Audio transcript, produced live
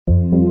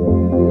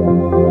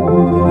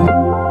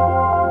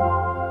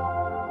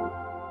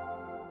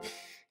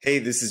Hey,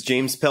 this is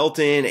James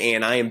Pelton,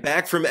 and I am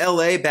back from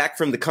LA, back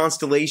from the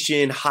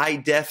Constellation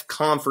Hydef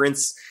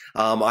Conference.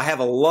 I have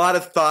a lot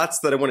of thoughts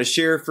that I want to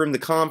share from the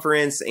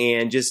conference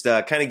and just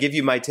kind of give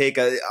you my take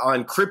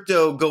on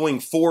crypto going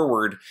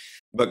forward.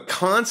 But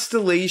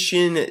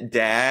Constellation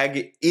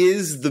DAG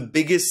is the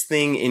biggest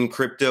thing in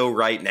crypto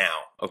right now,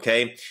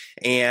 okay?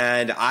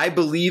 And I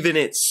believe in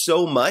it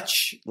so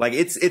much, like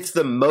it's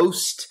the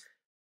most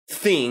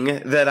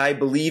thing that I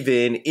believe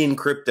in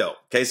crypto,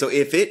 okay? So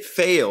if it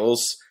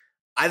fails,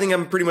 I think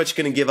I'm pretty much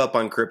going to give up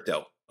on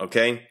crypto,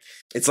 okay?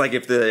 It's like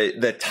if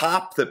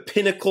the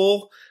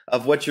pinnacle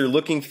of what you're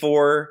looking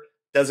for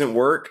doesn't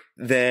work,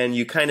 then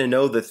you kind of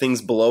know the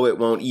things below it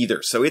won't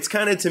either. So it's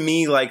kind of, to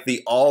me, like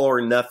the all or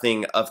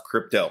nothing of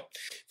crypto.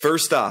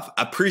 First off,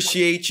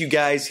 appreciate you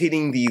guys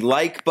hitting the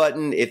like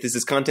button. If this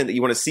is content that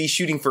you want to see,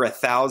 shooting for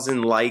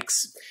 1,000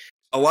 likes.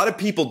 A lot of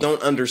people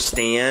don't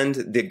understand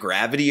the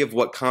gravity of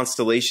what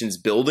Constellation's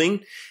building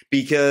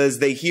because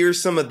they hear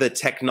some of the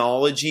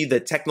technology, the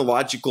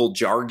technological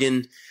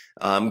jargon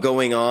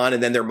going on,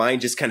 and then their mind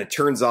just kind of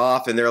turns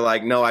off and they're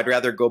like, no, I'd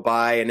rather go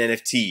buy an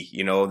NFT,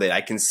 you know, that I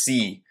can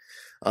see.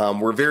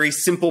 We're very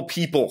simple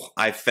people,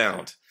 I've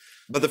found.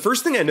 But the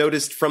first thing I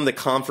noticed from the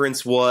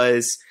conference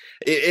was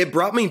it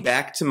brought me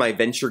back to my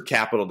venture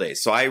capital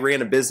days. So I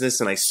ran a business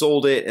and I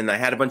sold it and I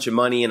had a bunch of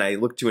money and I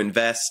looked to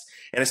invest.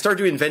 And I started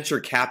doing venture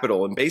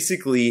capital, and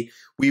basically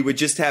we would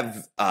just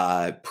have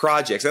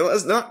projects.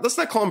 Let's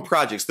not call them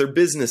projects; they're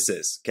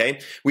businesses. Okay,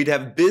 we'd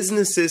have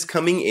businesses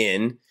coming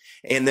in,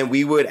 and then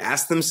we would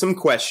ask them some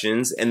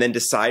questions, and then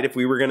decide if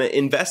we were going to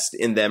invest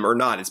in them or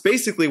not. It's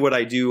basically what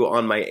I do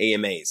on my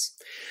AMAs.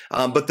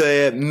 But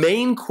the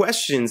main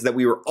questions that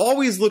we were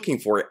always looking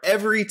for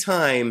every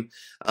time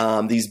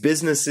these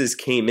businesses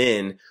came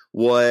in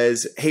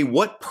was, "Hey,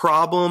 what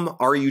problem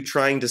are you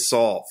trying to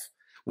solve?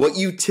 What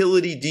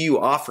utility do you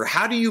offer?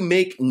 How do you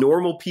make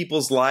normal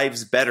people's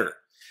lives better?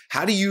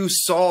 How do you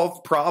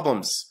solve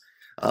problems?"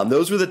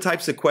 Those were the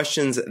types of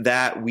questions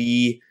that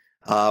we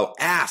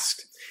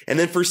asked. And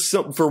then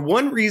for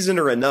one reason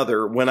or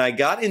another, when I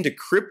got into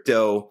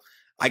crypto,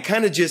 I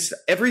kind of just,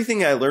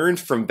 everything I learned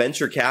from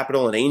venture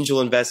capital and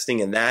angel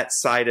investing and that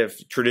side of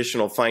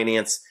traditional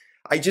finance,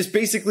 I just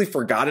basically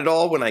forgot it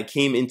all when I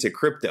came into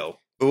crypto.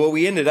 But what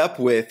we ended up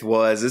with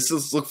was, this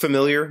does look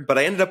familiar, but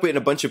I ended up with a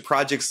bunch of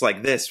projects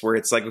like this where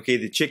it's like, okay,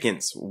 the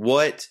chickens,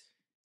 what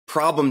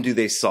problem do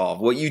they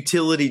solve? What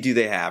utility do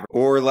they have?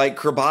 Or like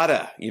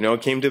Krabata, you know,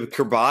 came to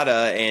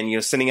Krabata and, you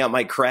know, sending out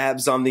my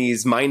crabs on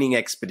these mining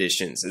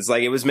expeditions. It's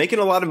like, it was making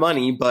a lot of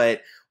money, but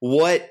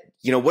what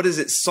does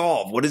it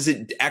solve? What is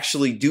it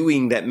actually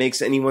doing that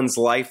makes anyone's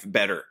life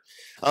better?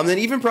 Then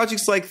even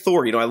projects like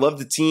Thor, you know, I love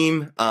the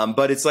team,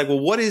 but it's like,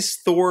 well, what is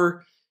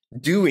Thor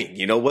doing?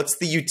 You know, what's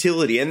the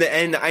utility?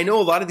 And I know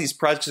a lot of these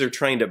projects are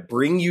trying to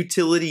bring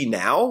utility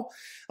now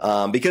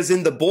because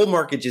in the bull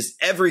market, just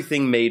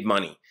everything made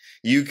money.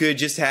 You could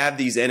just have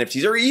these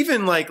NFTs, or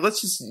even like,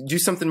 let's just do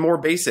something more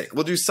basic.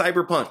 We'll do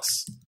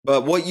cyberpunks.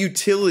 But what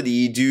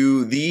utility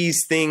do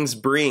these things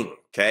bring?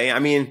 Okay, I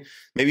mean,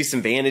 maybe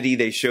some vanity.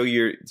 They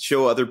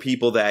show other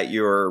people that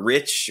you're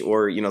rich,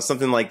 or you know,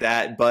 something like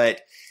that.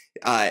 But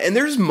and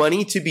there's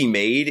money to be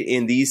made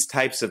in these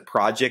types of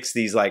projects,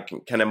 these like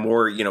kind of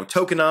more, you know,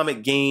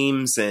 tokenomic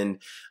games and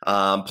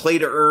play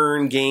to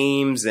earn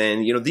games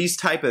and, you know, these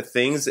type of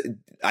things.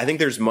 I think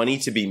there's money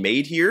to be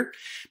made here.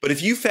 But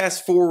if you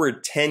fast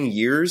forward 10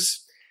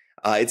 years,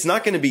 it's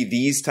not going to be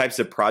these types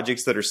of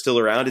projects that are still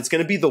around. It's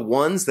going to be the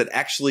ones that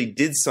actually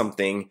did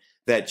something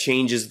that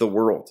changes the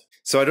world.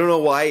 So I don't know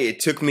why it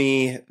took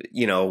me,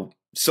 you know,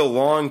 so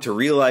long to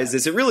realize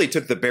this. It really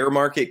took the bear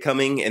market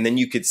coming, and then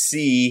you could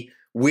see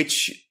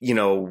which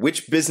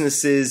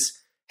businesses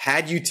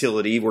had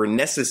utility, were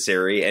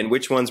necessary, and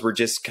which ones were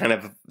just kind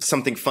of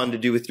something fun to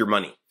do with your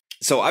money.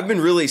 So I've been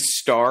really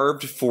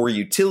starved for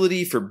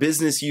utility, for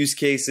business use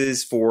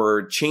cases,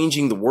 for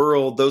changing the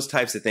world, those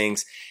types of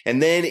things.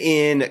 And then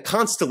in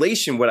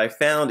Constellation, what I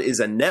found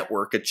is a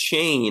network, a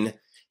chain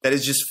that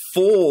is just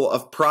full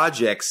of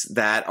projects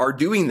that are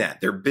doing that.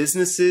 They're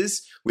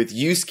businesses with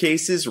use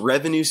cases,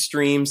 revenue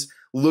streams,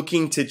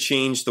 looking to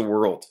change the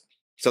world.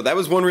 So that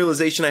was one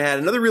realization I had.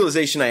 Another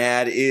realization I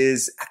had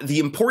is the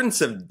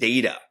importance of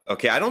data.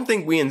 Okay, I don't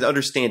think we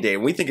understand data.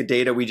 When we think of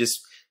data, we just,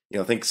 you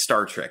know, think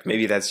Star Trek.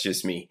 Maybe that's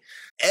just me.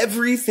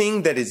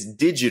 Everything that is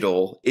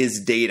digital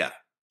is data.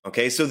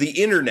 Okay, so the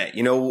internet,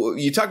 you know,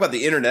 you talk about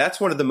the internet, that's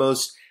one of the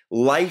most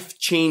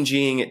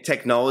life-changing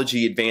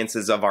technology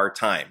advances of our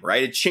time,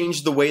 right? It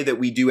changed the way that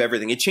we do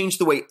everything. It changed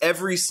the way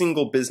every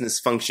single business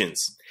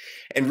functions.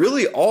 And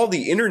really all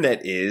the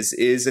internet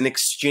is an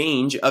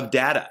exchange of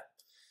data.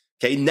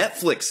 Okay,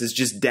 Netflix is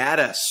just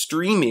data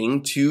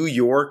streaming to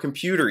your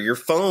computer. Your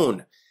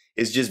phone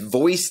is just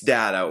voice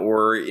data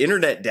or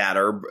internet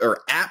data or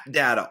app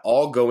data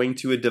all going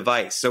to a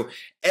device. So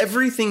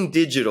everything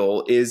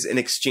digital is an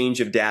exchange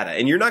of data.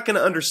 And you're not going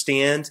to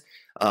understand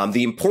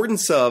the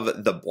importance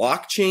of the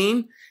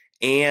blockchain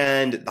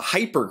and the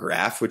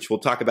hypergraph, which we'll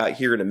talk about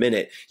here in a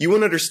minute, you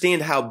won't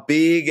understand how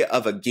big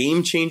of a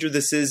game changer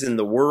this is in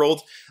the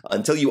world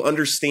until you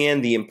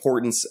understand the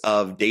importance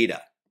of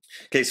data.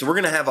 Okay, so we're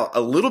going to have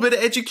a little bit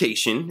of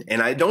education,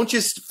 and I don't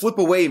just flip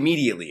away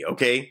immediately,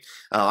 okay?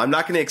 I'm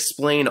not going to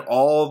explain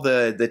all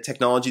the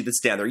technology that's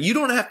down there. You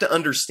don't have to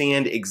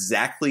understand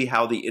exactly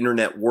how the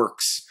internet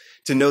works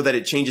to know that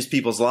it changes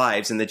people's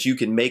lives and that you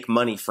can make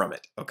money from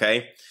it,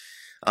 okay?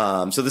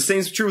 So the same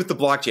is true with the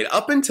blockchain.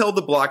 Up until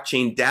the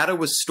blockchain, data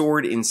was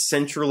stored in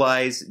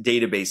centralized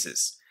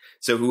databases.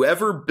 So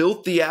whoever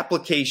built the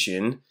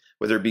application,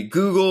 whether it be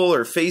Google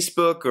or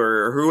Facebook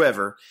or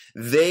whoever,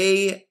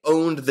 they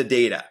owned the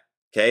data.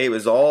 Okay, it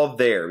was all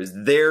there. It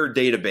was their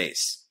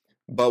database.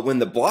 But when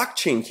the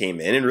blockchain came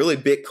in, and really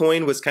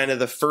Bitcoin was kind of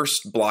the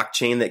first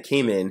blockchain that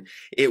came in,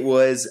 it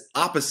was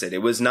opposite.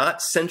 It was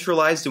not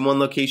centralized in one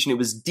location. It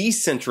was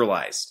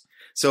decentralized.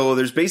 So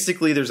there's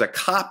a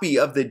copy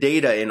of the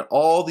data in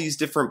all these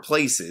different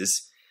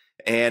places.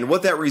 And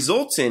what that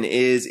results in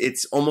is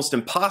it's almost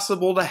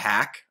impossible to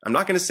hack. I'm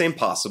not going to say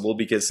impossible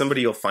because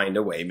somebody will find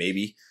a way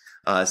maybe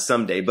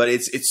someday, but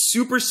it's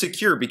super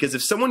secure because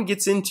if someone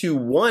gets into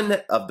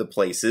one of the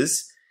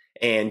places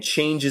and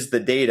changes the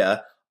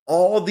data,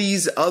 all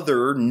these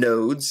other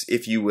nodes,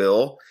 if you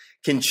will,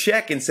 can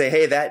check and say,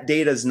 hey, that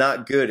data is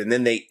not good. And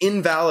then they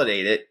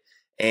invalidate it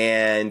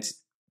and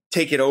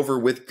take it over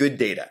with good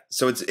data.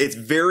 So it's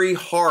very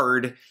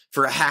hard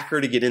for a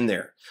hacker to get in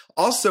there.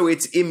 Also,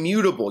 it's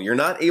immutable. You're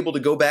not able to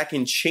go back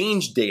and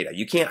change data.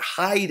 You can't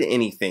hide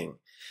anything.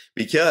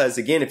 Because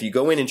again, if you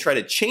go in and try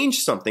to change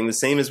something, the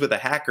same as with a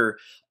hacker,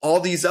 all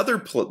these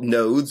other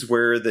nodes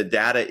where the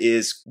data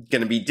is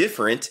going to be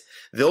different,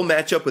 they'll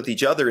match up with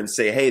each other and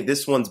say, hey,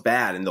 this one's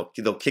bad, and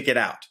they'll kick it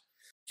out.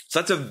 So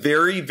that's a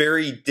very,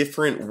 very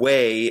different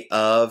way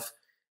of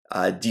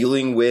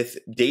dealing with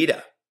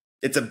data.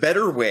 It's a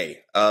better way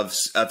of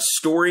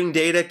storing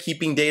data,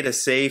 keeping data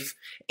safe,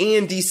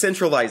 and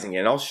decentralizing it.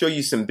 And I'll show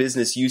you some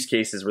business use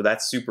cases where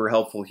that's super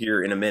helpful here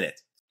in a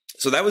minute.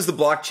 So that was the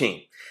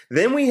blockchain.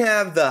 Then we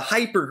have the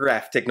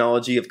hypergraph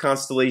technology of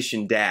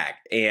Constellation DAG,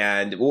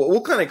 and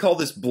we'll kind of call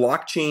this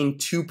blockchain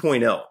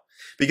 2.0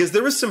 because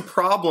there was some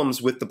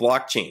problems with the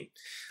blockchain.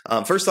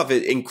 First off,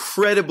 it's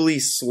incredibly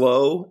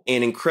slow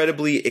and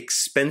incredibly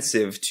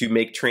expensive to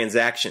make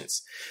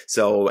transactions.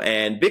 So,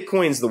 and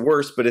Bitcoin's the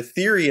worst, but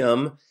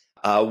Ethereum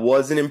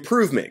was an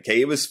improvement.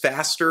 Okay, it was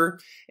faster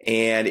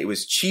and it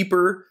was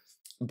cheaper.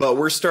 But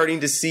we're starting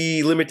to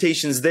see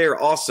limitations there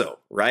also,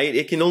 right?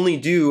 It can only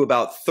do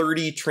about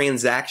 30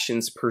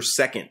 transactions per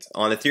second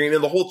on Ethereum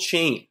and the whole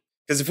chain.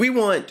 Because if we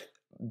want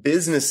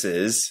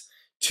businesses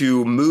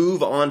to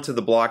move onto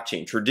the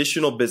blockchain,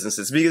 traditional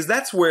businesses, because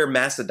that's where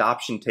mass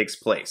adoption takes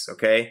place,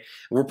 okay?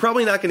 We're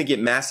probably not going to get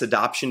mass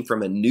adoption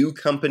from a new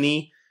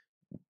company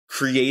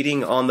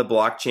creating on the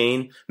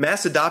blockchain.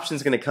 Mass adoption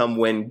is going to come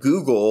when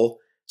Google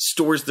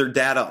stores their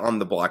data on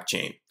the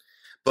blockchain.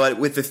 But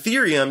with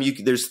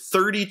Ethereum, there's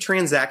 30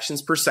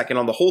 transactions per second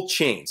on the whole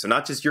chain. So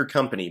not just your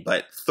company,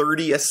 but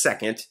 30 a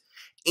second.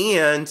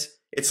 And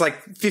it's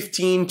like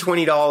 $15,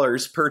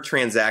 $20 per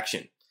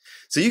transaction.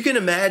 So you can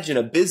imagine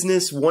a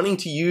business wanting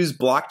to use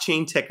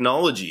blockchain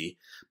technology,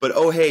 but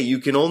oh, hey, you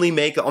can only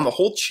make on the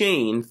whole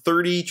chain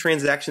 30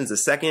 transactions a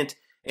second,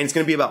 and it's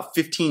going to be about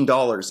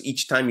 $15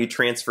 each time you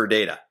transfer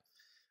data.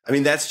 I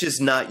mean, that's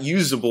just not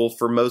usable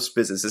for most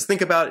businesses.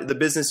 Think about the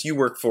business you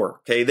work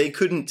for, okay? They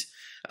couldn't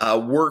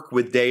work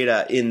with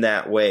data in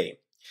that way.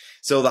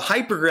 So the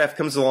hypergraph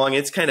comes along.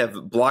 It's kind of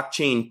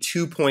blockchain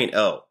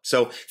 2.0.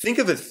 So think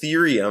of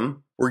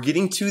Ethereum. We're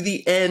getting to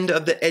the end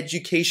of the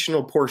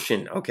educational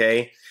portion,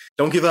 okay?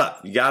 Don't give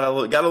up. You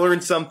gotta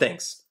learn some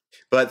things.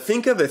 But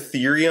think of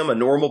Ethereum, a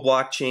normal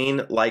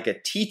blockchain, like a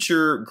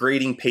teacher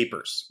grading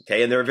papers,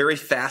 okay? And they're a very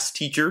fast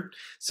teacher,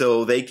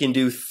 so they can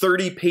do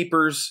 30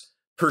 papers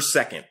per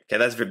second. Okay,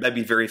 that'd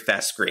be very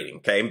fast grading.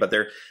 Okay, but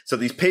so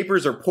these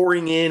papers are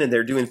pouring in and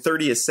they're doing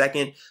 30 a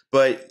second,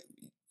 but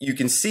you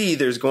can see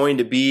there's going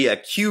to be a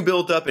queue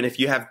built up, and if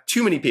you have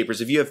too many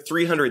papers, if you have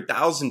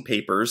 300,000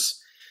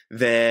 papers,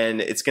 then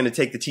it's going to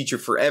take the teacher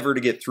forever to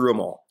get through them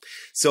all.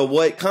 So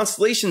what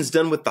Constellation's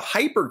done with the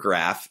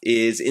hypergraph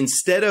is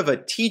instead of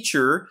a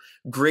teacher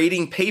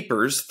grading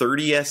papers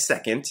 30 a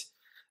second,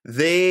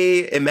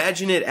 they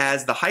imagine it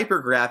as the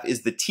hypergraph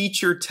is the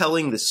teacher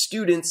telling the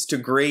students to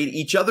grade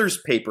each other's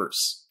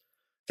papers.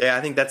 Okay,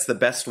 I think that's the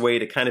best way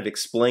to kind of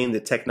explain the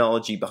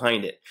technology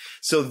behind it.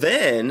 So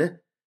then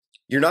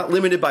you're not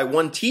limited by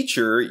one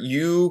teacher.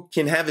 You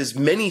can have as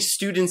many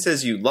students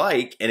as you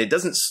like, and it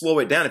doesn't slow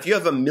it down. If you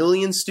have 1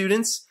 million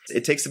students,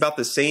 it takes about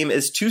the same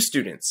as 2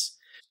 students.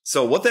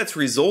 So what that's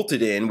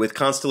resulted in with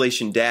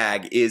Constellation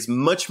DAG is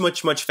much,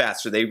 much, much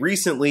faster. They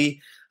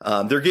recently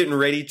they're getting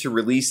ready to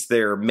release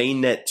their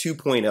mainnet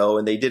 2.0,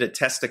 and they did a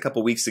test a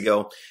couple weeks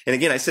ago. And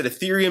again, I said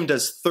Ethereum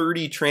does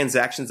 30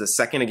 transactions a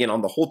second, again,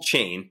 on the whole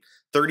chain,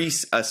 30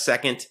 a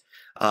second.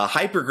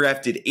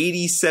 Hypergraph did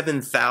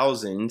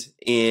 87,000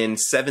 in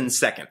 7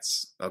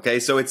 seconds. Okay,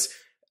 so it's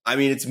I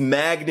mean, it's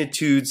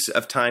magnitudes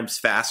of times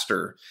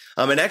faster.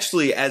 And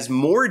actually, as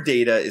more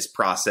data is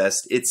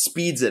processed, it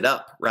speeds it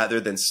up rather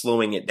than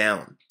slowing it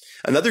down.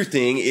 Another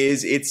thing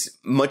is it's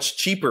much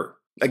cheaper.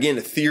 Again,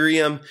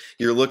 Ethereum,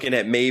 you're looking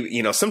at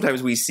maybe,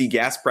 sometimes we see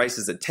gas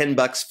prices at $10,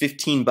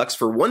 $15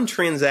 for one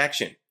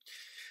transaction.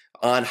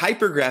 On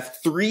Hypergraph,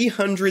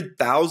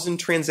 300,000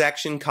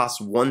 transaction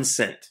costs 1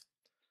 cent.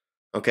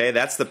 Okay,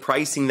 that's the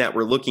pricing that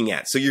we're looking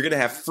at. So you're going to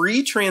have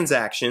free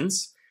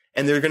transactions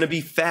and they're going to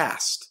be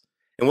fast.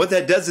 And what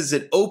that does is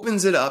it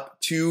opens it up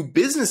to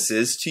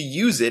businesses to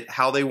use it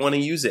how they want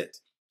to use it.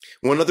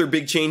 One other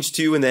big change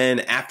too, and then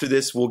after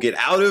this, we'll get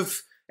out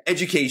of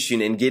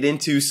education and get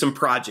into some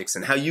projects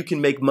and how you can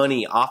make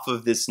money off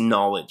of this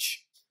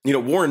knowledge.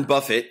 Warren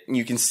Buffett,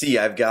 you can see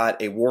I've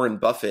got a Warren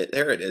Buffett,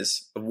 there it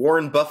is, a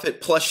Warren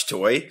Buffett plush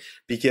toy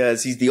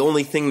because he's the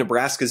only thing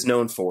Nebraska's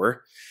known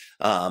for.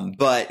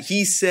 But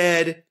he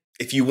said,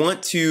 if you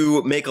want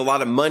to make a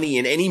lot of money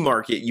in any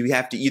market, you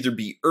have to either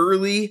be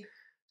early,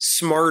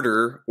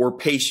 smarter, or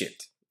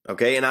patient.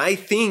 Okay. And I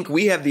think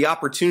we have the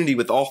opportunity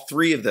with all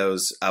three of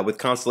those with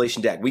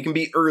Constellation DAG. We can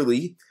be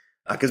early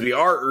because we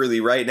are early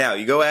right now.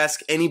 You go ask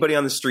anybody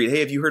on the street,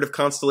 hey, have you heard of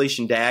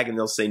Constellation DAG? And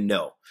they'll say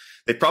no.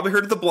 They've probably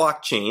heard of the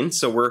blockchain.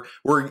 So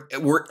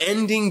we're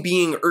ending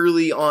being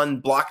early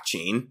on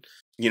blockchain.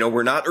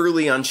 We're not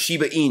early on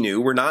Shiba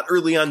Inu. We're not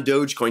early on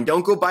Dogecoin.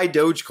 Don't go buy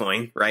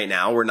Dogecoin right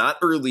now. We're not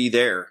early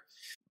there.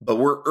 But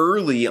we're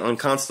early on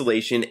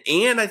Constellation,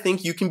 and I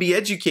think you can be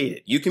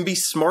educated. You can be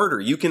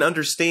smarter. You can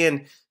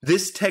understand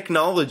this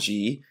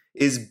technology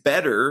is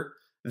better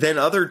than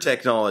other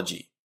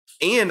technology.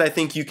 And I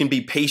think you can be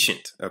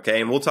patient,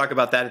 okay? And we'll talk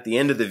about that at the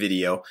end of the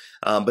video.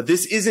 But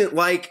this isn't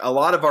like a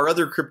lot of our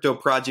other crypto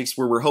projects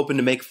where we're hoping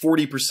to make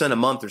 40% a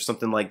month or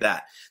something like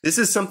that. This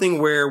is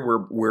something where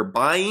we're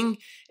buying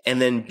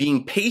and then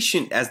being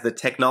patient as the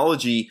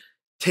technology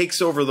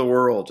takes over the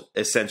world,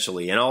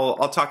 essentially. And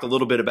I'll talk a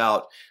little bit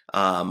about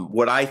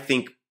what I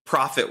think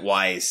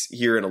profit-wise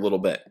here in a little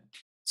bit.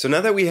 So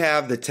now that we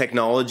have the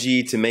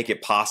technology to make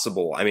it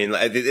possible, I mean,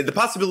 the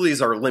possibilities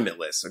are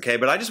limitless, okay?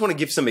 But I just want to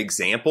give some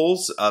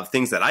examples of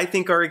things that I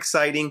think are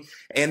exciting,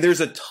 and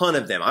there's a ton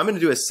of them. I'm going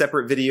to do a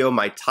separate video,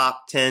 my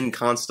top 10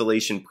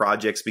 Constellation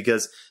projects,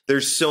 because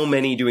there's so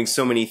many doing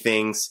so many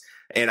things.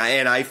 And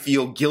I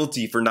feel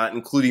guilty for not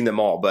including them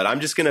all, but I'm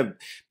just going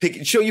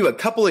to show you a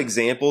couple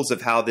examples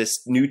of how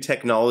this new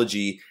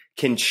technology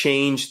can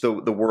change the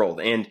world.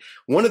 And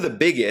one of the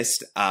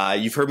biggest,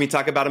 you've heard me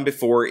talk about them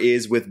before,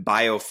 is with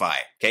Biofi.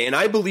 Okay, and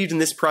I believed in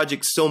this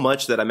project so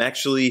much that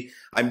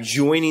I'm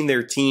joining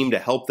their team to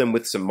help them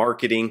with some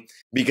marketing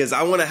because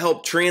I want to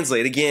help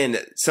translate. Again,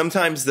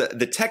 sometimes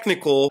the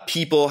technical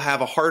people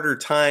have a harder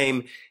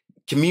time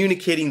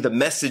communicating the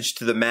message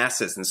to the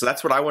masses. And so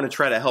that's what I want to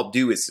try to help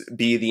do, is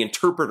be the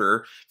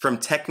interpreter from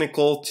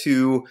technical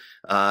to,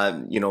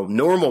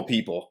 normal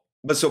people.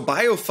 But so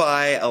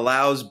Biofi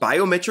allows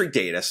biometric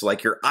data. So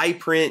like your eye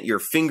print, your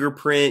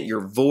fingerprint,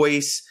 your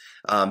voice,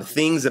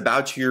 things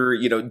about your,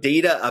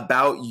 data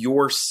about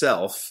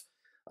yourself.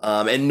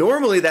 And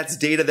normally that's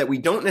data that we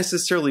don't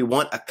necessarily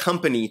want a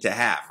company to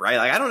have, right?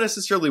 Like I don't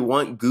necessarily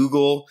want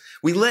Google.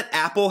 We let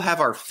Apple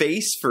have our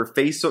face for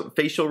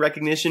facial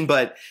recognition,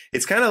 but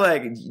it's kind of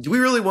like, do we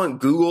really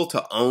want Google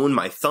to own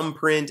my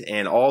thumbprint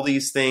and all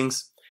these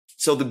things?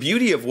 So the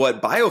beauty of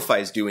what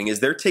Biofi is doing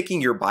is they're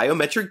taking your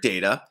biometric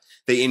data,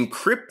 they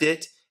encrypt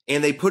it,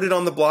 and they put it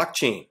on the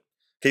blockchain.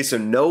 Okay, so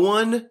no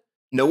one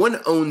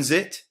owns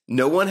it.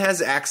 No one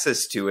has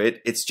access to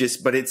it.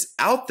 But it's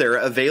out there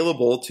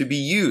available to be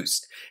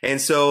used. And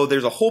so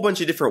there's a whole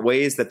bunch of different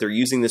ways that they're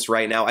using this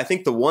right now. I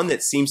think the one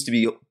that seems to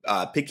be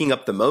picking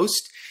up the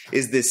most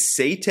is this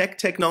SATEC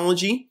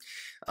technology.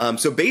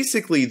 So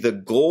basically the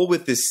goal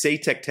with this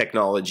SATEC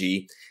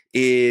technology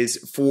is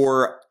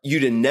for you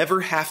to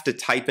never have to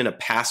type in a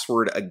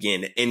password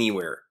again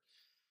anywhere.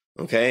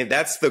 Okay,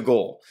 that's the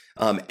goal.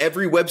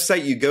 Every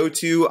website you go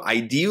to,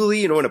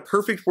 ideally, in a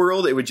perfect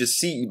world, it would just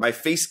see my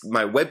face,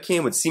 my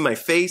webcam would see my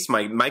face,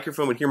 my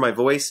microphone would hear my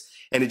voice,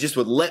 and it just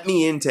would let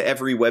me into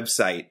every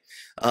website.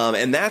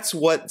 And that's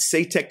what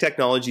SATEC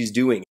technology is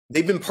doing.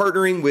 They've been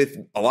partnering with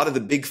a lot of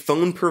the big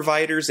phone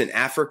providers in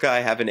Africa.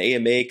 I have an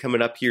AMA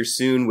coming up here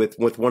soon with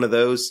one of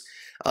those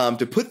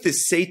to put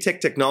this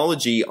SATEC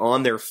technology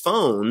on their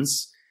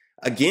phones.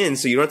 Again,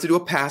 so you don't have to do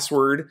a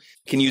password,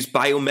 you can use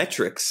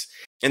biometrics.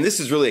 And this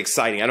is really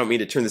exciting. I don't mean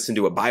to turn this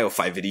into a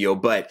Biofi video,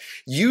 but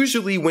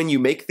usually when you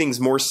make things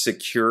more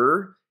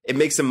secure, it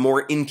makes them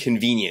more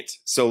inconvenient.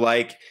 So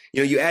like,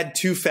 you add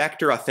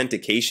two-factor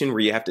authentication where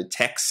you have to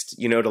text,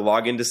 to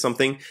log into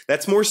something.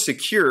 That's more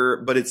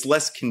secure, but it's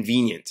less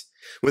convenient.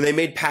 When they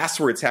made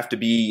passwords have to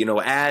be,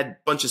 add a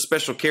bunch of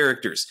special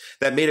characters.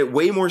 That made it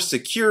way more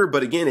secure,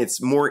 but again,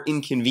 it's more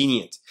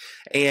inconvenient.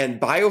 And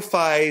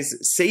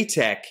Biofi's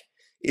SATEC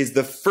is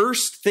the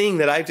first thing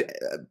that I've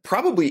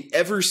probably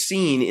ever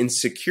seen in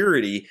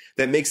security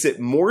that makes it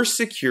more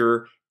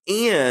secure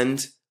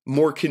and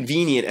more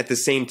convenient at the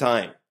same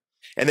time.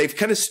 And they've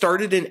kind of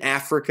started in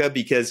Africa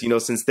because,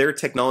 since their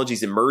technology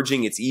is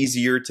emerging, it's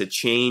easier to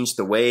change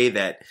the way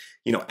that,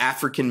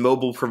 African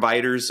mobile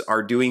providers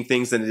are doing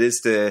things than it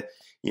is to,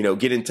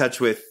 get in touch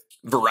with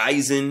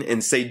Verizon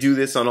and say, do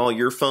this on all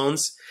your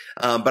phones.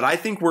 But I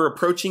think we're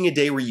approaching a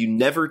day where you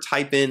never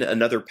type in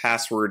another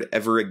password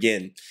ever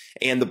again.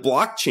 And the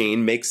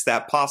blockchain makes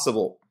that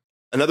possible.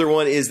 Another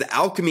one is the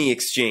Alkimi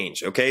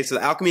Exchange. Okay, so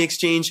the Alkimi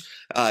Exchange,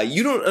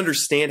 you don't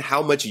understand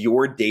how much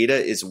your data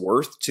is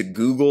worth to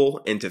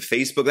Google and to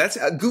Facebook. That's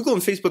Google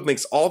and Facebook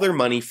makes all their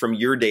money from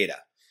your data.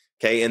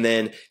 Okay, and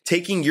then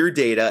taking your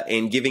data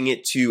and giving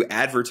it to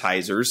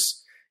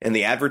advertisers, and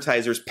the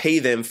advertisers pay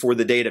them for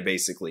the data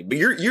basically. But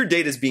your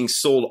data is being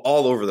sold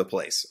all over the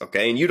place.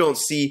 Okay, and you don't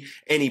see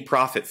any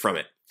profit from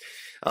it.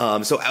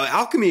 So what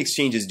Alkimi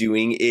Exchange is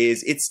doing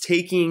is it's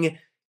taking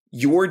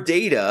your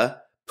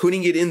data,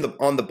 putting it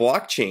on the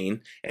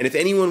blockchain, and if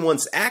anyone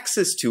wants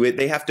access to it,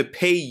 they have to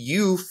pay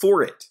you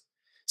for it.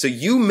 So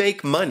you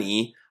make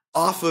money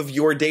off of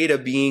your data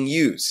being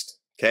used,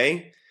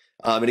 okay?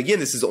 And again,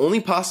 this is only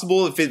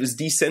possible if it was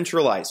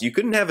decentralized. You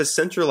couldn't have a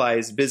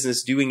centralized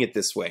business doing it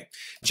this way.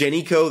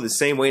 Genico, the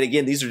same way, and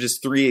again, these are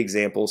just 3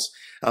 examples,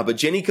 but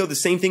Genico, the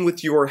same thing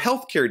with your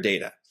healthcare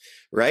data,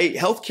 right?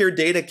 Healthcare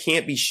data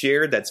can't be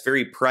shared. That's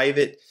very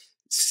private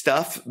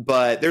stuff,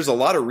 but there's a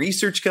lot of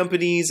research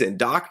companies and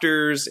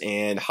doctors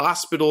and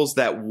hospitals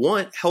that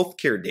want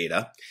healthcare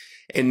data.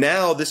 And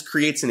now this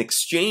creates an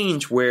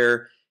exchange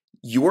where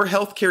your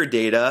healthcare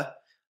data,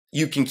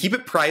 you can keep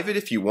it private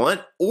if you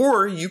want,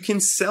 or you can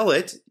sell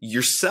it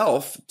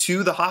yourself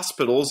to the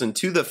hospitals and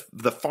to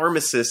the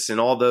pharmacists and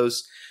all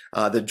those,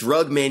 the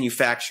drug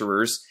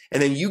manufacturers,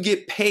 and then you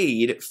get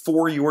paid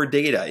for your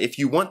data if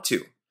you want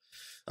to.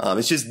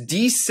 It's just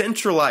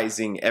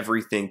decentralizing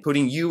everything,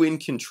 putting you in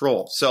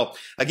control. So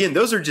again,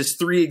 those are just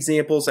 3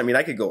 examples. I mean,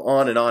 I could go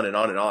on and on and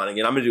on and on.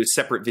 Again, I'm going to do a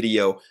separate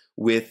video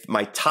with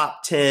my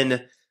top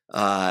 10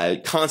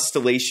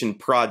 Constellation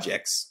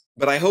projects.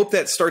 But I hope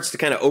that starts to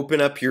kind of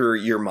open up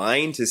your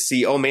mind to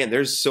see, oh man,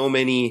 there's so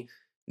many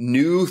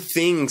new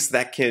things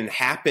that can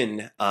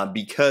happen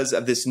because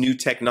of this new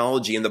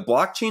technology. And the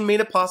blockchain made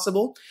it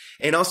possible.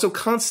 And also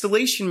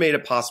Constellation made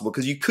it possible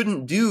because you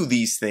couldn't do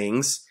these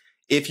things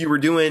if you were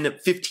doing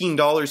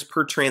 $15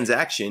 per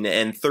transaction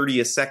and 30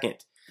 a second.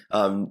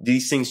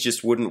 These things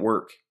just wouldn't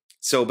work.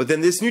 So, but then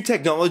this new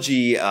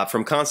technology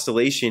from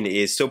Constellation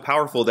is so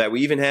powerful that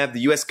we even have the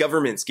US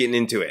government's getting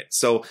into it.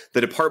 So the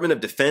Department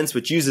of Defense,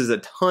 which uses a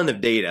ton of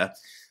data,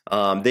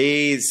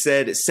 they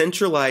said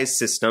centralized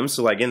systems,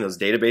 so again, those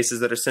databases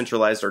that are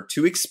centralized are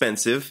too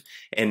expensive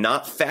and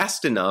not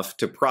fast enough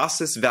to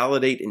process,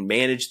 validate, and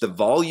manage the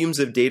volumes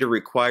of data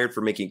required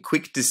for making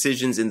quick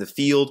decisions in the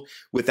field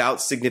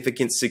without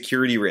significant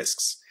security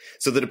risks.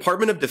 So the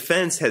Department of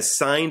Defense has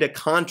signed a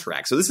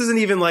contract. So this isn't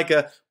even like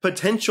a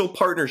potential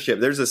partnership.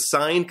 There's a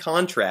signed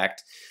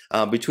contract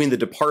between the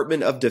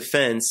Department of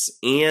Defense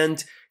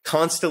and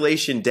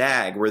Constellation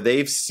DAG, where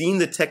they've seen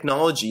the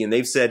technology and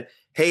they've said,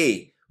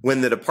 hey, when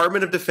the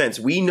Department of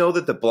Defense, we know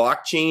that the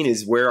blockchain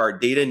is where our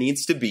data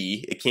needs to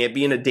be. It can't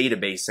be in a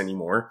database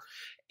anymore.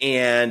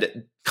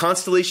 And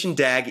Constellation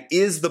DAG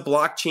is the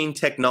blockchain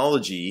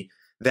technology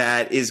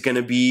that is going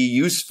to be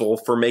useful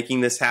for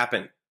making this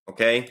happen.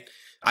 Okay.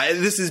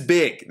 This is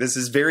big. This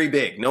is very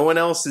big. No one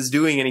else is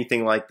doing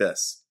anything like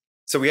this.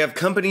 So we have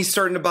companies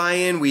starting to buy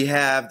in. We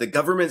have the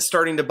government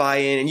starting to buy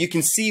in. And you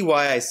can see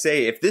why I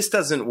say if this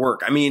doesn't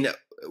work, I mean,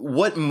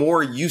 what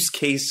more use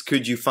case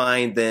could you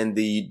find than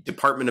the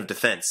Department of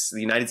Defense, the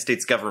United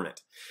States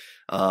government?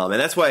 And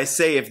that's why I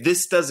say if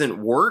this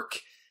doesn't work,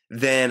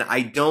 then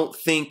I don't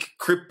think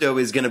crypto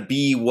is going to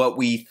be what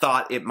we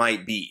thought it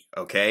might be.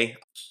 Okay.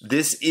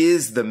 This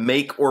is the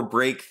make or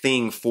break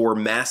thing for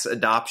mass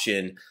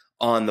adoption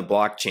on the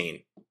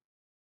blockchain,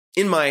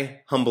 in my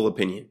humble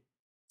opinion.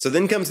 So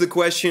then comes the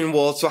question,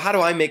 well, so how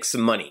do I make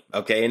some money?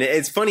 Okay, and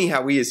it's funny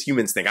how we as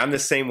humans think. I'm the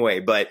same way,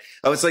 but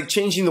it's like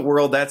changing the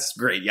world, that's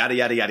great, yada,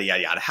 yada, yada,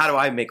 yada, yada. How do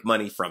I make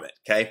money from it,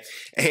 okay?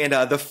 And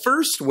the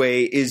first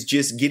way is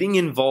just getting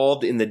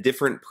involved in the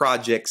different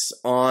projects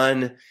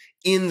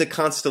in the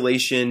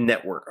Constellation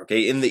network,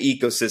 okay, in the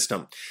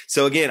ecosystem.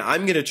 So again,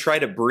 I'm going to try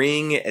to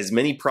bring as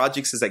many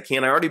projects as I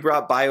can. I already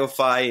brought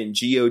Biofi and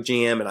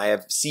GeoJam, and I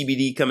have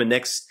CBD coming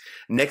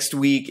next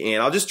week,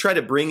 and I'll just try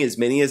to bring as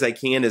many as I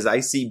can as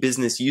I see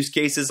business use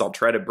cases. I'll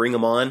try to bring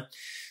them on.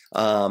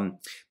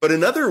 But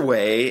another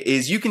way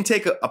is you can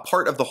take a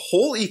part of the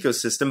whole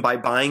ecosystem by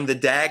buying the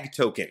DAG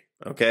token,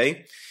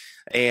 okay?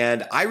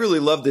 And I really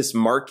love this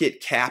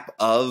market cap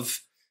of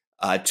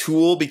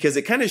tool because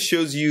it kind of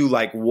shows you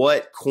like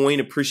what coin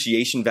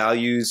appreciation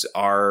values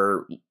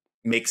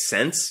make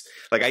sense.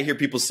 Like I hear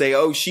people say,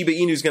 oh, Shiba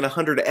Inu is going to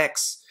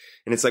 100x.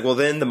 And it's like, well,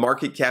 then the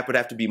market cap would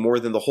have to be more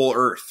than the whole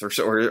earth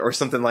or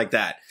something like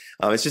that.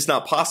 It's just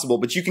not possible.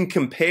 But you can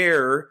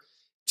compare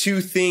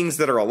two things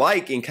that are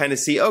alike and kind of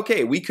see,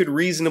 okay, we could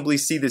reasonably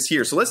see this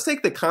here. So let's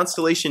take the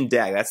Constellation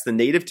DAG, that's the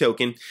native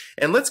token,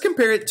 and let's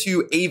compare it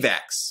to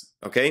AVAX,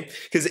 okay?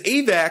 Because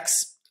AVAX,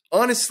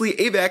 honestly,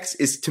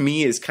 AVAX to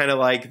me is kind of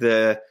like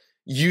the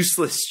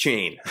useless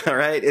chain. All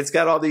right. It's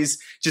got all these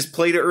just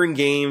play to earn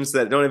games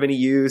that don't have any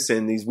use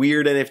and these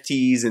weird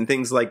NFTs and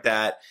things like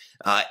that.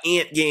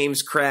 Ant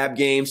games, crab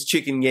games,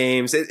 chicken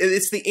games.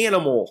 It's the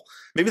animal.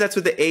 Maybe that's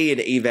what the A in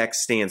AVAX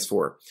stands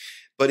for.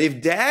 But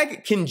if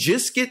DAG can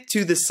just get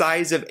to the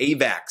size of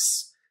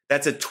AVAX,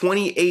 that's a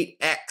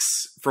 28x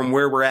from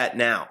where we're at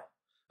now.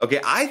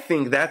 Okay. I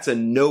think that's a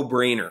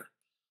no-brainer.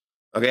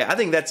 Okay. I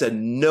think that's a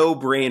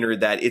no-brainer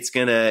that it's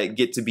going to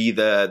get to be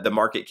the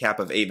market cap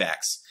of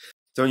AVAX.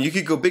 So you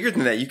could go bigger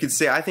than that. You could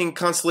say, I think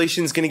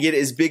Constellation is going to get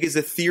as big as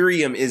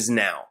Ethereum is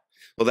now.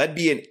 Well, that'd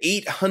be an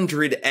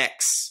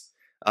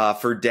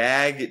 800x for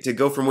DAG to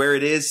go from where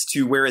it is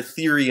to where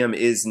Ethereum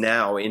is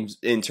now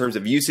in terms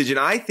of usage. And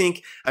I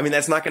think, I mean,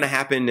 that's not going to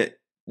happen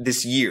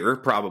this year,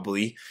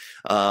 probably.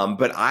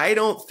 But I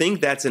don't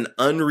think that's an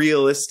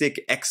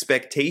unrealistic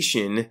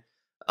expectation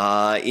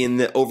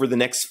over the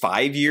next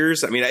 5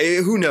 years. I mean,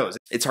 who knows?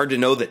 It's hard to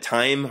know the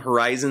time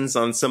horizons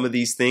on some of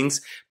these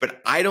things,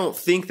 but I don't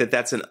think that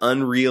that's an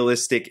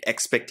unrealistic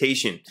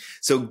expectation.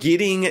 So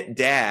getting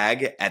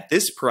DAG at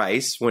this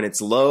price when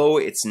it's low,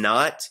 it's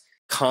not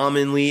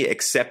commonly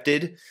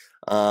accepted.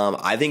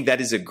 I think that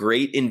is a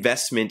great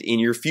investment in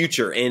your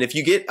future. And if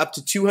you get up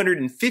to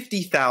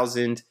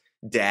 250,000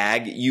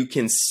 DAG, you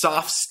can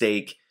soft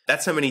stake.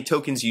 That's how many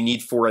tokens you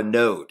need for a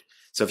node.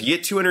 So if you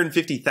get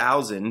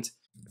 250,000,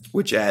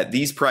 which at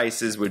these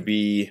prices would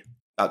be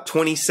about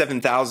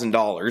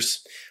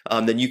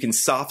 $27,000, then you can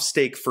soft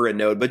stake for a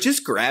node. But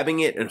just grabbing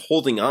it and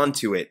holding on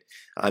to it,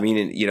 I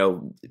mean, you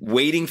know,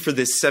 waiting for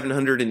this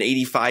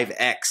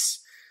 785x,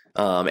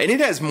 and it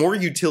has more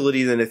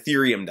utility than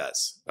Ethereum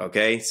does.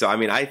 Okay, so I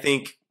mean, I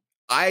think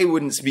I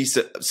wouldn't be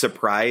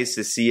surprised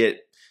to see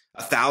it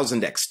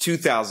 1,000x,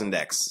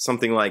 2,000x,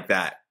 something like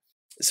that.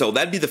 So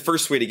that'd be the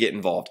first way to get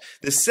involved.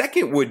 The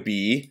second would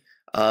be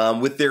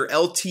with their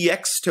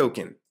LTX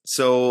token.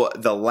 So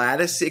the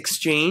Lattice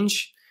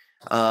exchange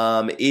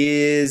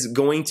is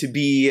going to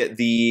be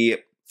the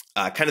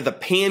kind of the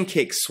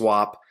pancake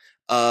swap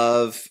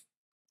of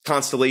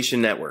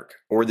Constellation Network,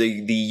 or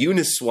the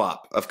Uniswap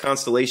of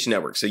Constellation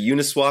Network. So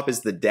Uniswap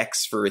is the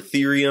DEX for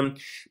Ethereum.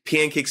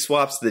 Pancake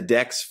Swap's the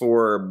DEX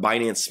for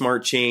Binance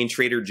Smart Chain.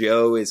 Trader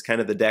Joe is kind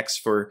of the DEX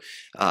for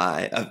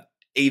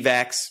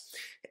AVAX.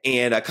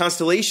 And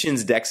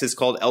Constellation's DEX is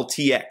called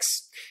LTX.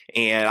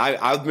 And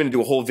I'm going to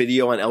do a whole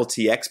video on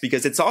LTX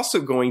because it's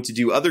also going to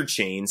do other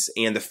chains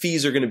and the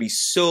fees are going to be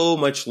so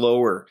much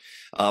lower.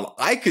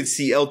 I could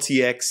see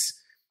LTX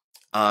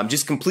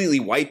just completely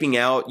wiping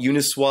out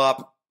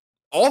Uniswap,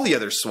 all the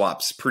other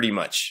swaps pretty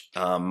much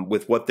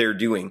with what they're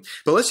doing.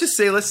 But let's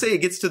say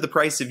it gets to the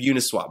price of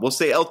Uniswap. We'll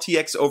say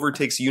LTX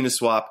overtakes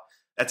Uniswap.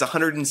 That's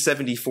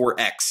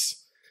 174x.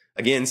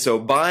 Again, so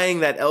buying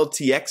that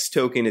LTX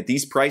token at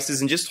these prices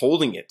and just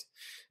holding it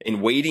and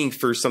waiting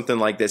for something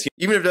like this.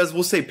 Even if it does,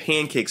 we'll say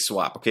pancake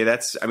swap. Okay,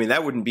 I mean,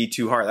 that wouldn't be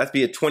too hard. That'd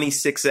be a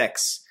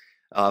 26x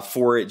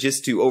for it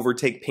just to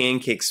overtake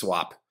pancake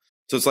swap.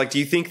 So it's like, do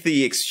you think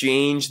the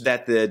exchange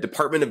that the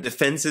Department of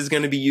Defense is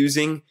going to be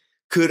using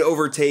could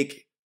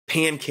overtake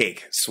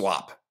pancake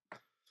swap?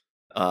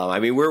 I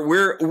mean,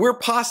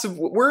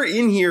 we're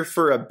in here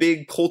for a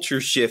big culture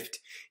shift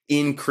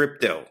in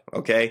crypto.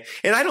 Okay,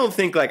 and I don't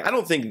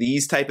think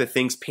these type of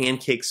things,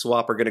 pancake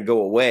swap, are going to go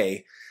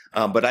away.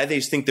 But I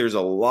just think there's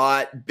a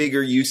lot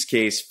bigger use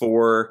case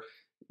for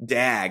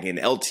DAG and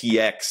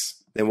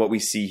LTX than what we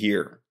see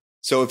here.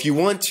 So if you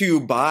want to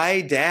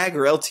buy DAG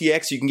or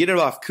LTX, you can get it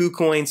off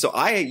KuCoin. So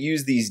I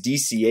use these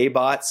DCA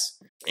bots,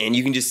 and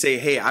you can just say,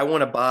 hey, I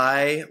want to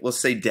buy,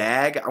 let's say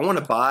DAG. I want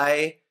to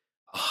buy,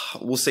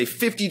 we'll say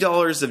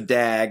 $50 of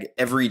DAG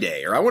every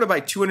day, or I want to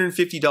buy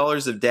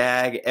 $250 of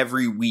DAG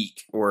every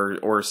week,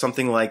 or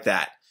something like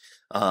that.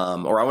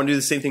 Or I want to do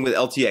the same thing with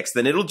LTX.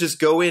 Then it'll just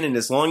go in, and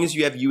as long as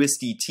you have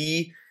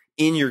USDT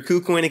in your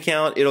KuCoin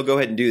account, it'll go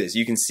ahead and do this.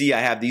 You can see I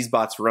have these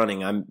bots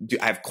running. I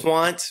have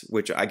Quant,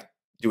 which I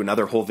do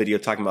another whole video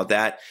talking about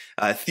that.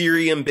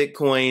 Ethereum,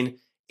 Bitcoin,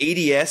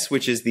 ADS,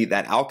 which is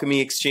that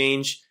Alkimi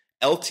Exchange,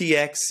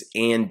 LTX,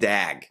 and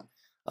DAG.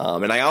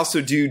 And I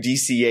also do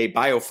DCA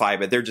Biofi,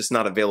 but they're just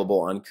not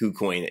available on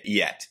KuCoin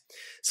yet.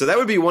 So that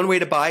would be one way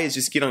to buy, is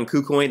just get on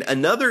KuCoin.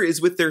 Another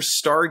is with their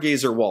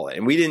Stargazer wallet.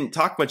 And we didn't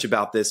talk much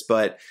about this,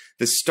 but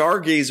the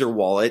Stargazer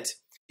wallet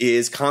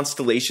is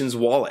Constellation's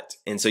wallet.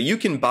 And so you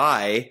can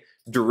buy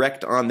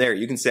direct on there.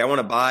 You can say, I want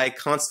to buy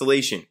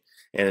Constellation,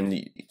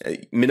 and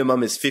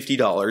minimum is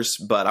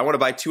 $50, but I want to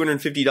buy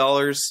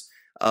 $250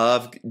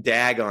 of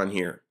DAG on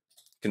here.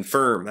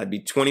 Confirm, that'd be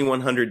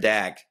 2,100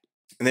 DAG.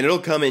 And then it'll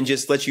come and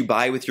just let you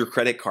buy with your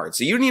credit card.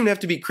 So you don't even have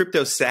to be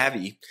crypto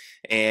savvy,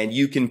 and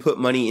you can put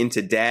money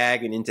into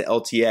DAG and into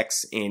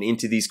LTX and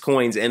into these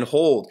coins and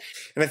hold.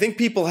 And I think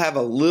people have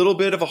a little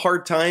bit of a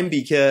hard time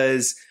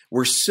because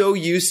we're so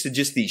used to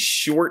just these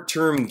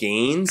short-term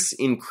gains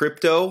in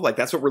crypto. Like,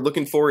 that's what we're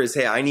looking for, is,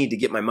 hey, I need to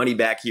get my money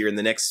back here in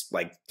the next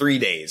 3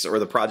 days, or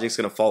the project's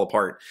going to fall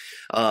apart.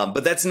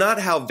 But that's not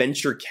how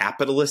venture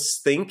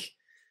capitalists think.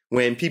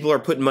 when people are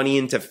putting money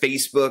into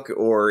Facebook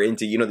or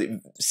into, you know,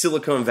 the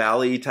Silicon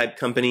Valley type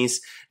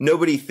companies,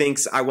 nobody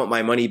thinks I want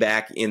my money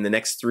back in the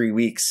next 3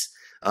 weeks.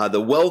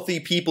 The wealthy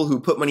people who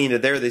put money into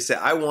there, they say,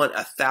 I want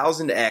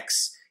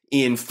 1,000x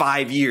in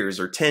 5 years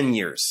or 10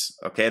 years.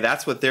 Okay,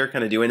 that's what they're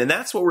kind of doing. And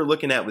that's what we're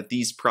looking at with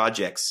these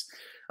projects.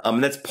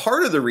 And that's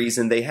part of the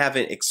reason they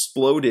haven't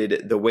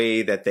exploded the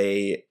way that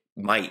they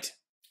might.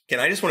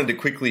 Okay, I just wanted to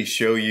quickly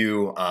show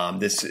you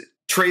this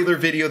trailer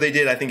video they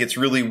did. I think it's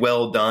really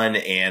well done,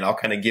 and I'll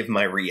kind of give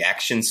my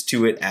reactions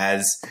to it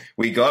as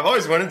we go. I've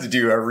always wanted to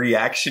do a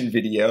reaction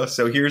video,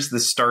 so here's the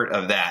start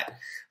of that.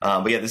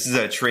 But yeah, this is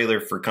a trailer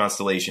for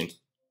Constellation.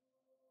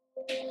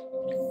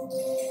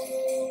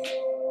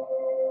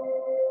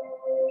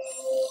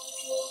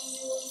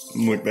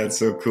 Look, that's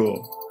so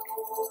cool.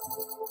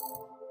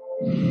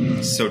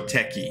 So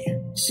techy.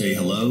 Say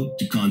hello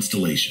to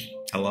Constellation.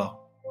 Hello.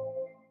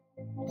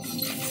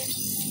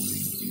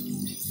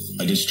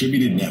 A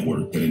distributed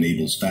network that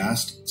enables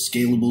fast,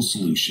 scalable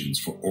solutions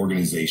for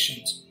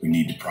organizations who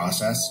need to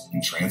process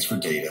and transfer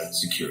data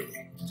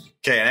securely.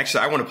 Okay, and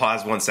actually, I want to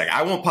pause 1 second.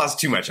 I won't pause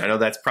too much. I know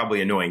that's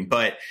probably annoying,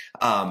 but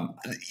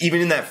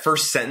even in that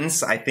first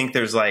sentence, I think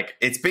there's like,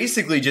 it's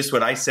basically just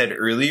what I said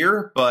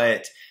earlier,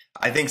 but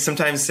I think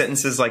sometimes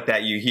sentences like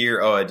that you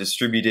hear, oh, a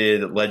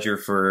distributed ledger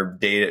for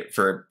data,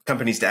 for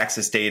companies to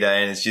access data,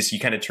 and it's just, you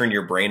kind of turn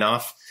your brain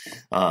off.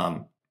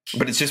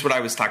 But it's just what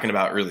I was talking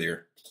about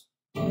earlier.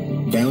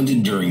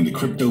 Founded during the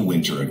crypto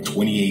winter of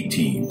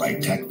 2018 by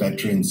tech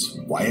veterans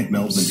Wyatt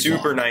Melvin.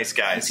 Super nice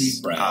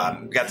guys.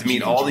 Got to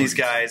meet all these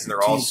guys, and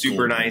they're all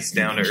super nice,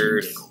 down to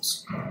earth.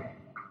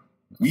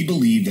 We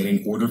believe that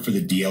in order for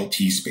the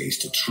DLT space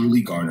to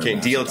truly garner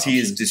DLT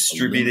is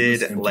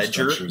distributed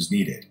ledger. Is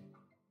needed.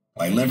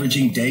 By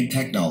leveraging DAG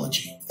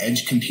technology,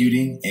 edge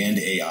computing, and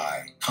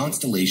AI,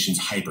 Constellation's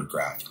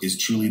Hypergraph is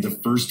truly the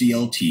first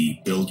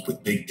DLT built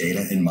with big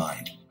data in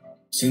mind.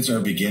 Since our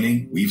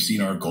beginning, we've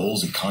seen our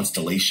goals at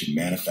Constellation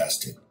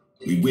manifested.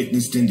 We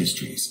witnessed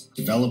industries,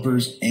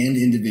 developers, and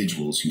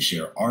individuals who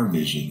share our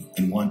vision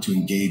and want to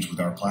engage with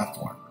our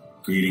platform,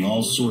 creating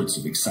all sorts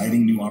of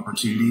exciting new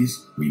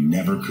opportunities we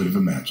never could have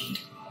imagined.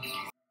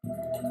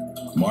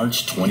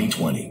 March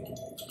 2020,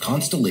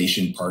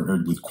 Constellation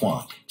partnered with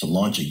Quant to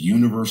launch a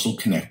universal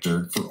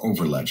connector for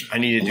Overledger. I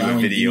need to do a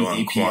video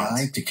on Quant.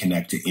 API to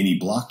connect to any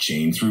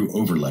blockchain through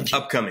Overledger.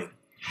 Upcoming.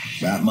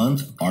 That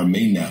month, our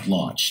mainnet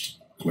launched,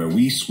 where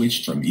we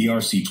switched from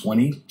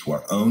ERC20 to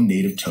our own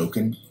native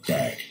token,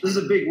 DAG. This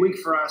is a big week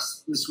for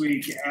us this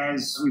week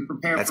as we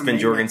prepare for Ben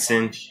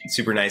Jorgensen,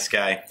 super nice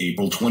guy.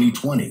 April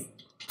 2020,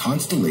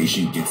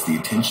 Constellation gets the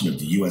attention of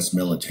the U.S.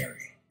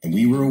 military, and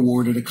we were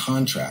awarded a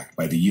contract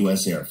by the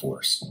U.S. Air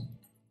Force.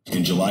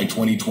 In July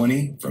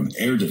 2020, from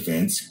air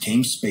defense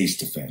came space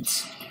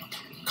defense.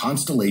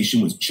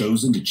 Constellation was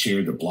chosen to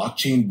chair the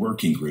blockchain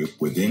working group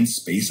within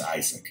Space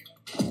Isaac.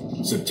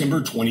 September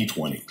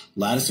 2020,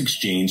 Lattice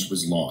Exchange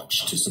was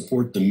launched to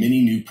support the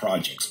many new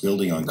projects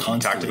building on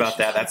Constellation. Talked about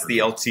that. That's the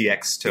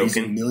LTX token.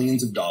 Raising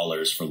millions of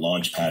dollars for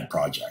launchpad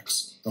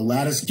projects. The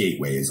Lattice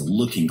Gateway is a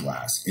looking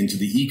glass into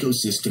the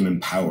ecosystem,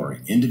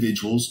 empowering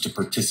individuals to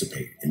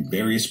participate in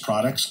various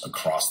products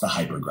across the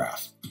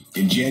Hypergraph.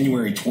 In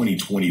January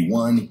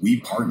 2021, we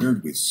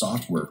partnered with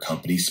software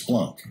company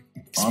Splunk.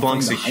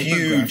 Splunk's a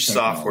huge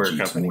software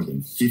company. To more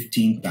than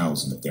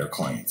 15,000 of their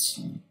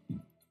clients.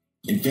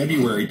 In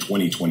February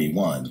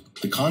 2021,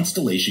 the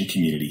Constellation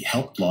community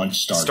helped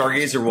launch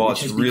Stargazer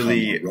Wallet's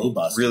really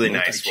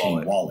nice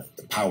wallet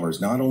that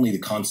powers not only the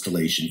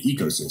Constellation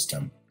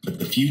ecosystem, but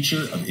the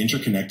future of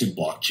interconnected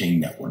blockchain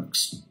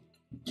networks.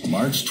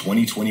 March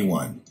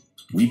 2021,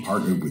 we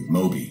partnered with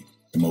Mobi,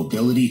 the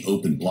Mobility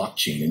Open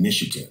Blockchain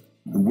Initiative,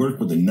 who work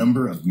with a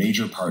number of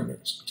major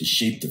partners to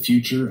shape the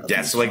future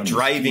of so like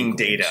driving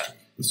data,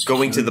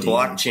 going to the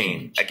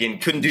blockchain. Again,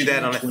 couldn't do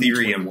that on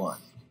Ethereum.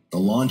 The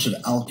launch of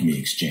Alkimi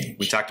Exchange.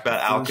 We talked about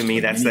Alkimi.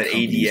 That's that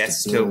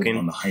ADS token.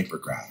 On the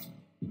Hypergraph.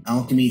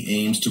 Alkimi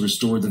aims to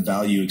restore the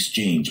value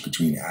exchange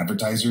between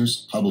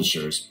advertisers,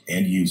 publishers,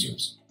 and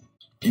users.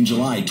 In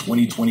July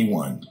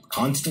 2021,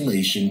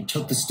 Constellation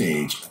took the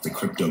stage at the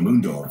Crypto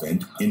Mundo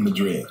event in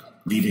Madrid,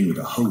 leaving with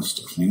a host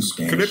of new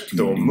Spanish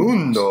Crypto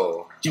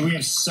Mundo. We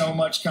have so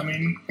much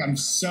coming. I'm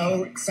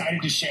so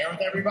excited to share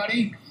with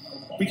everybody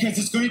because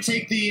it's going to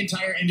take the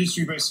entire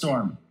industry by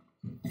storm.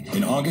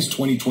 In August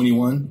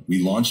 2021,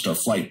 we launched our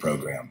flight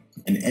program,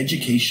 an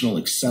educational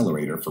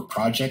accelerator for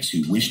projects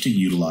who wish to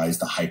utilize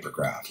the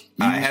Hypergraph.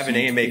 I have an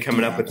AMA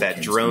coming up with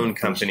that drone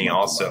company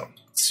also.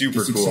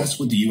 Super cool. The success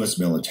with the U.S.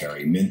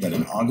 military meant that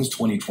in August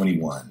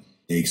 2021,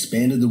 they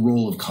expanded the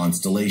role of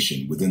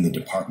Constellation within the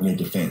Department of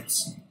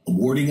Defense,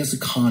 awarding us a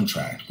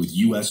contract with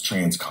U.S.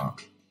 Transcom.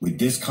 With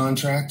this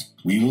contract,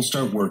 we will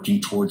start working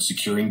towards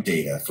securing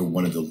data for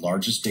one of the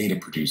largest data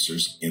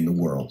producers in the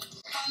world.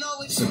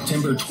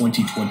 September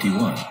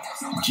 2021,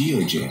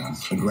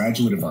 GeoJam, a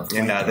graduate of our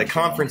the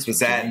conference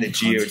was at the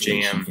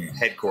GeoJam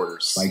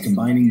headquarters. By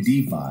combining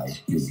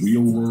DeFi with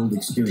real-world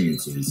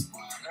experiences,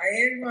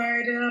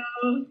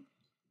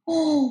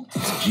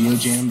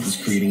 GeoJam is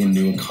creating a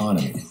new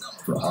economy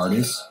for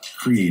artists,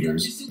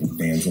 creators, and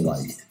fans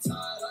alike.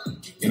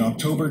 In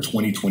October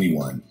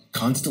 2021,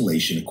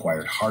 Constellation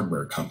acquired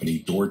hardware company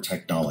Door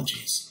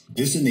Technologies.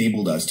 This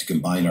enabled us to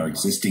combine our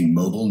existing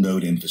mobile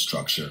node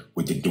infrastructure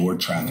with the Door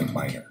traffic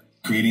miner,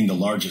 creating the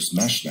largest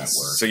mesh network.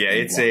 So yeah,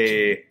 it's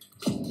a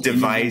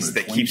device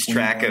that keeps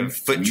track of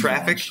foot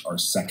traffic. Our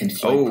second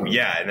flight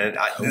yeah, and then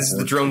this is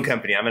the drone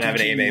company. I'm gonna have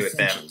an AMA with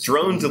them.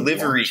 Drone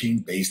delivery,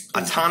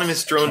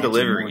 autonomous drone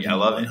delivery. I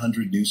love it.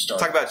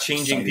 Talk about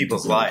changing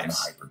people's lives.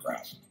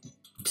 Hypergraph.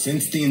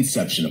 Since the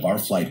inception of our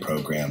flight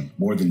program,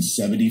 more than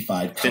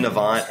 75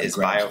 Finavant is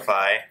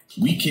Biofi.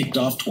 We kicked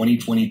off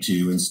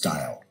 2022 in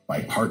style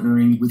by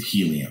partnering with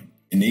Helium,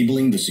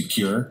 enabling the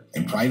secure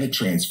and private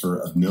transfer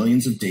of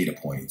millions of data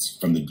points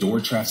from the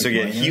Door traffic. So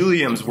yeah,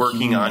 Helium's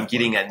working on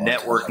getting a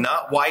network,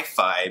 not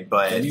Wi-Fi,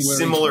 but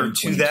similar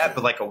to that,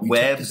 but like a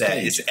web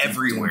that is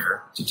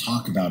everywhere. To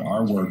talk about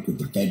our work with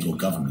the federal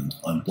government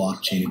on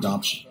blockchain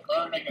adoption.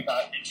 Learning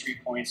about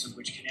entry points of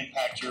which can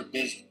impact your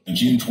business. On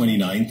June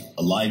 29th,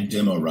 a live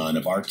demo run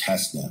of our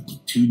testnet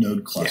with 2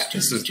 node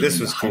clusters during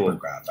the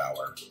Hypergraph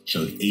hour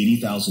showed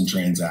 80,000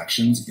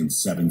 transactions in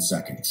 7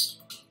 seconds.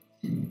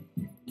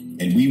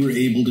 And we were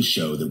able to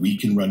show that we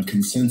can run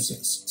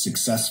consensus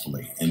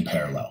successfully in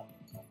parallel.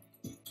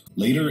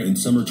 Later in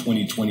summer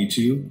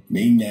 2022,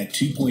 Mainnet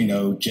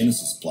 2.0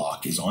 Genesis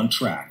block is on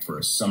track for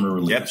a summer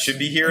release. Yep, should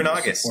be here in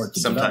August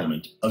sometime.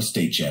 Development of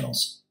state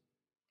channels.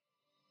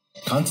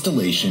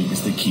 Constellation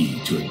is the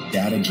key to a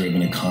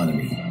data-driven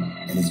economy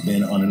and has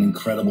been on an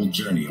incredible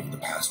journey over the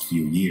past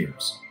few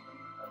years.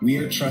 We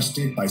are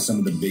trusted by some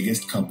of the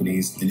biggest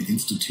companies and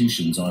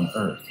institutions on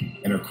Earth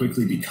and are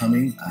quickly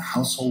becoming a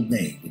household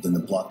name within the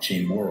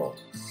blockchain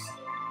world.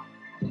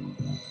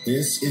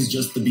 This is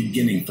just the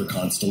beginning for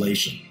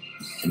Constellation,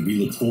 and we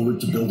look forward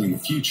to building the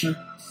future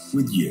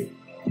with you.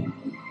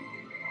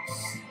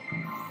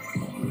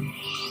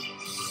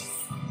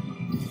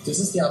 This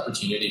is the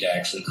opportunity to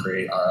actually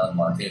create our own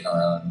market,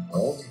 our own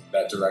world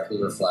that directly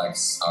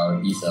reflects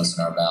our ethos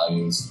and our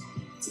values.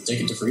 It's a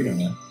ticket to freedom,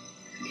 man.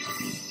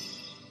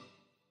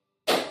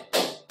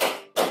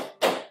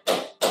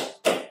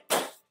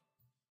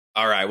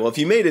 All right, well, if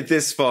you made it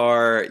this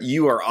far,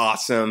 you are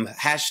awesome.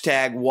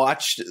 Hashtag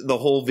watched the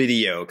whole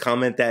video.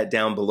 Comment that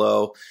down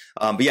below.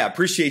 But yeah,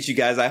 appreciate you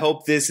guys. I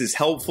hope this is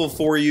helpful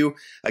for you.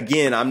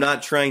 Again, I'm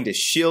not trying to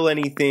shill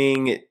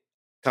anything.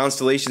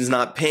 Constellation's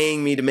not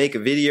paying me to make a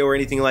video or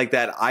anything like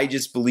that. I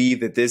just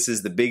believe that this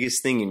is the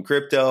biggest thing in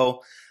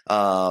crypto.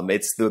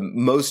 It's the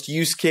most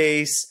use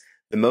case,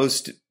 the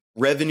most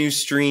revenue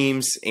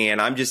streams, and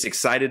I'm just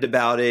excited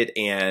about it,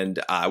 and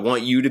I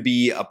want you to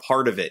be a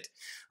part of it.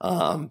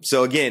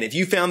 So again, if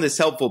you found this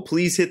helpful,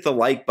 please hit the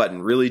like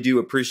button. Really do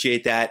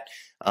appreciate that.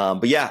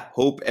 But yeah,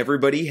 hope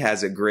everybody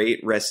has a great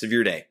rest of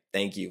your day.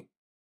 Thank you.